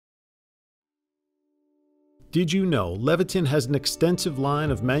Did you know Leviton has an extensive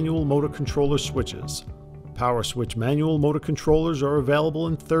line of manual motor controller switches? Powerswitch manual motor controllers are available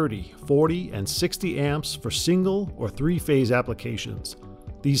in 30, 40, and 60 amps for single or three-phase applications.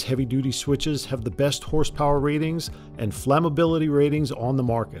 These heavy-duty switches have the best horsepower ratings and flammability ratings on the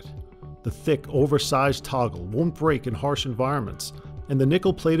market. The thick, oversized toggle won't break in harsh environments, and the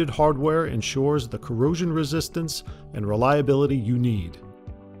nickel-plated hardware ensures the corrosion resistance and reliability you need.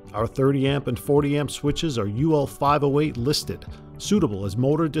 Our 30 amp and 40 amp switches are UL 508 listed, suitable as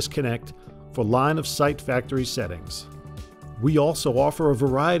motor disconnect for line-of-sight factory settings. We also offer a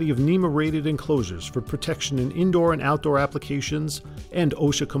variety of NEMA-rated enclosures for protection in indoor and outdoor applications and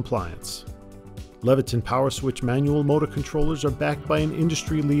OSHA compliance. Leviton Powerswitch manual motor controllers are backed by an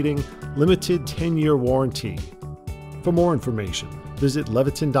industry-leading limited 10-year warranty. For more information, visit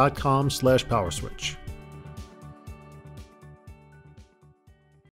leviton.com/powerswitch.